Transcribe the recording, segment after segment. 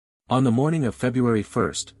On the morning of February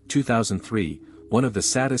 1, 2003, one of the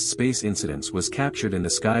saddest space incidents was captured in the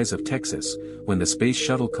skies of Texas, when the Space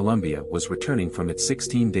Shuttle Columbia was returning from its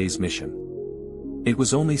 16 days mission. It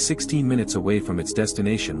was only 16 minutes away from its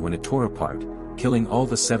destination when it tore apart, killing all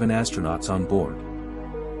the 7 astronauts on board.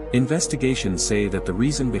 Investigations say that the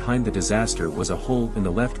reason behind the disaster was a hole in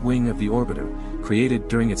the left wing of the orbiter, created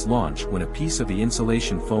during its launch when a piece of the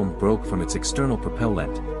insulation foam broke from its external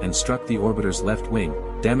propellant and struck the orbiter's left wing,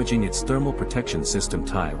 damaging its thermal protection system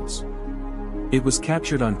tiles. It was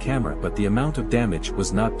captured on camera, but the amount of damage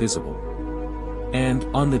was not visible. And,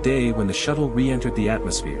 on the day when the shuttle re-entered the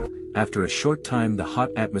atmosphere, after a short time the hot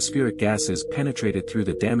atmospheric gases penetrated through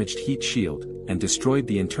the damaged heat shield, and destroyed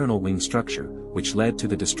the internal wing structure, which led to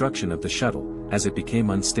the destruction of the shuttle, as it became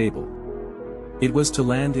unstable. It was to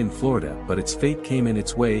land in Florida, but its fate came in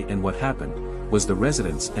its way, and what happened was the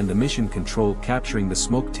residents and the mission control capturing the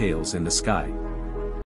smoke tails in the sky,